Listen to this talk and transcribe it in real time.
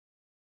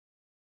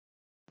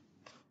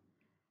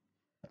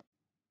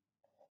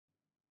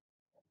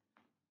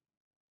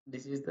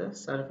This is the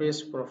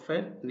surface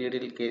profile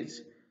needle gauge.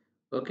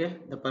 Okay,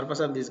 the purpose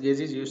of this gauge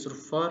is used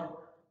for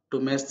to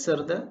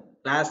measure the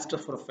plaster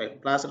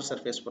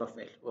surface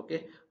profile.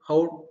 Okay,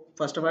 how,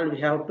 first of all we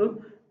have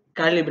to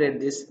calibrate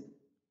this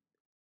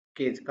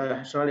gauge.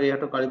 Sorry, we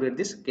have to calibrate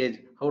this gauge.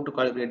 How to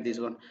calibrate this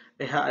one?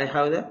 I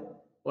have the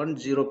one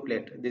zero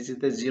plate. This is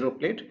the zero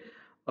plate.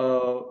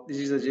 This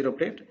is the zero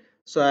plate.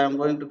 So I am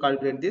going to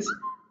calibrate this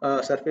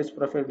surface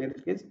profile needle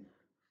gauge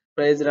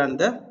based on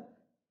the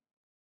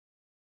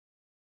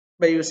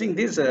by using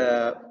this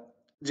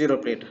zero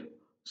plate.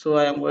 So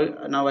I am going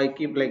now. I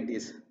keep like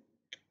this.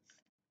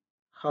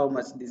 How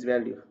much this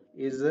value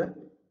is?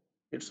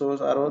 It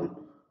shows around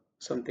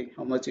something.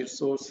 How much it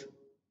shows?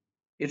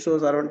 It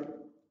shows around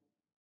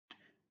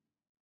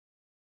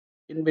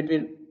in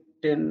between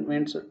 10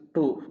 minutes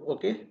 2.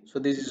 Okay, so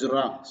this is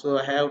wrong. So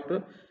I have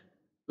to,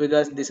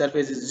 because the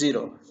surface is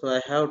zero, so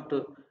I have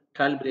to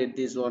calibrate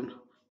this one.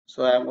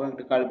 So I am going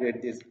to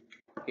calibrate this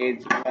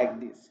edge like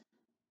this.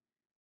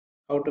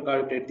 How to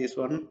calibrate this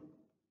one?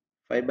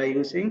 By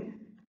using,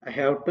 I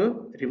have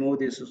to remove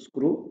this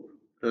screw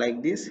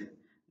like this.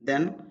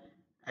 Then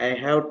I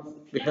have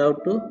we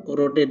have to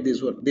rotate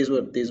this one,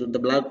 the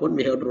black one.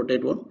 We have to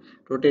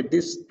rotate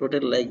this,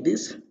 rotate like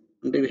this,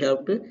 and we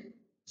have to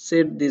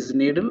set this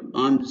needle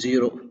on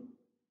zero.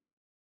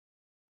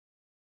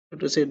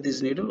 To set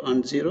this needle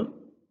on zero.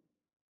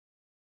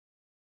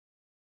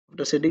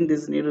 After setting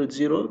this needle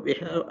zero, we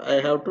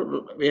have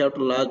to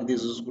lock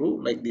this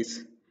screw like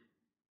this.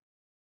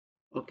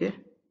 Okay,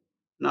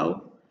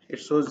 now it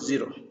shows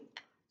zero.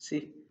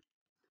 See,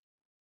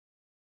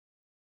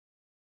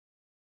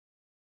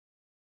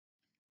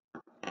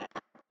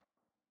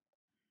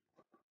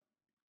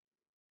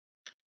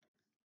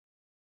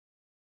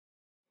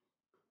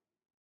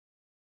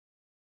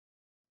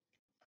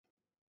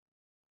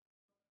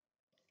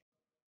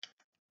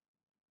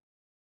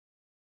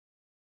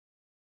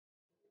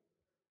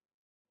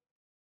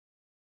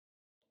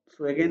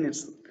 so again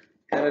it's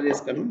error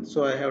is coming,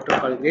 so I have to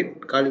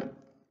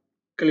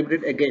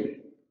calibrate again.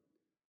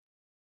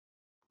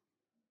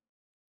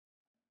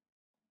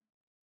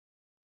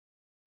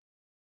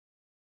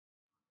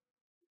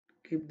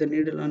 Keep the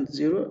needle on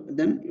zero,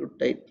 then you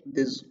tight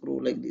this screw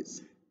like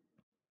this.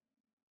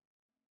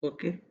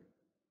 Okay,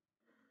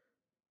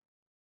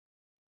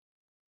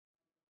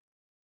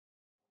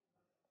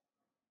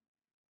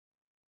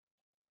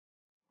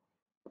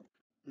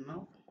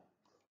 now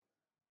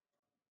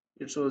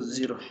it shows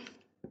zero.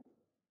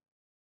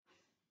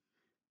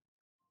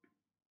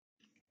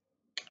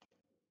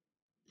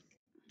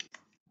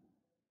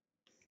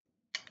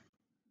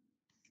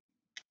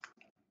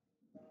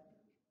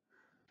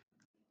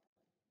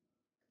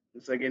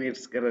 So again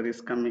its error is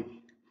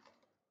coming.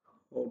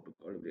 How to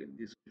calibrate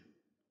this?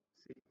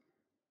 See,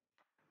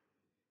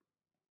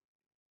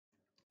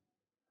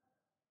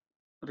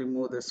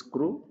 remove the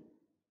screw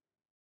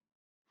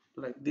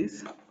like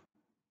this,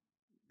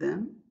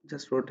 then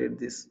just rotate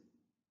this.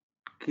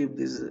 Keep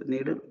this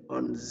needle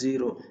on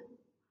zero.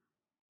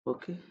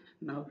 Okay,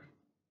 now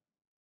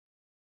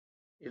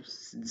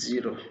it's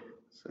zero.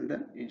 So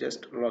then you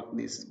just lock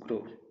this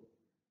screw.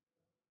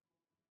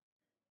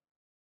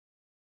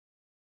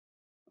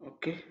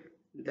 Okay,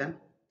 then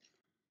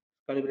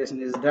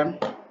calibration is done.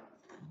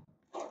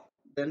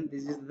 Then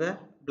this is the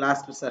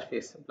blaster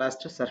surface.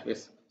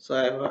 So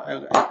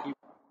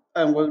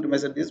I'm going to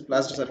measure this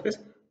blaster surface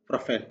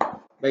profile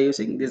by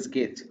using this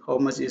gauge. How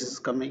much is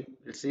coming?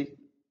 Let's see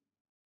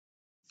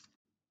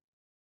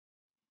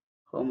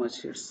how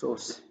much it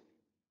shows.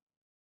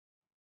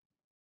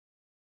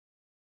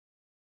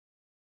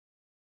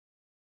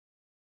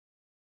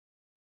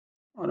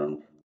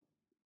 Around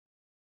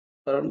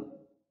around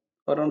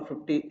around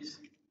 50.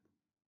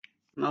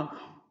 Now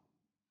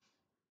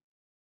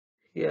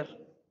here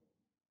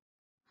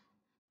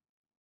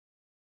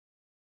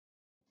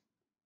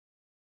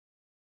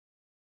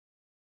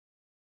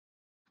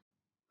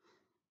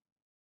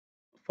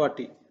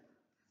 40.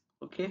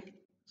 Okay,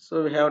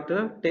 so we have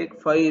to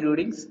take 5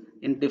 readings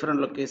in different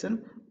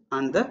location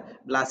on the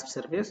blast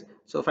surface.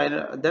 So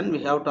finally then we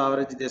have to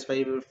average these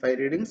five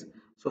readings.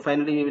 So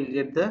finally we will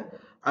get the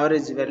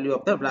average value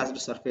of the blast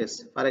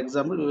surface. For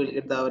example, we will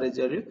get the average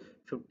value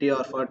 50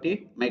 or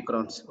 40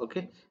 microns.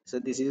 Okay, so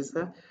this is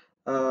the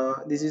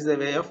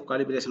way of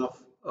calibration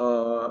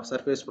of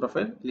surface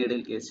profile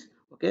needle gauge.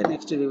 Okay,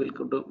 next we will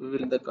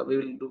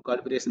do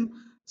calibration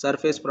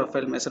surface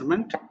profile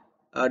measurement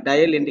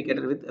dial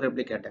indicator with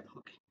replicator.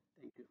 Okay.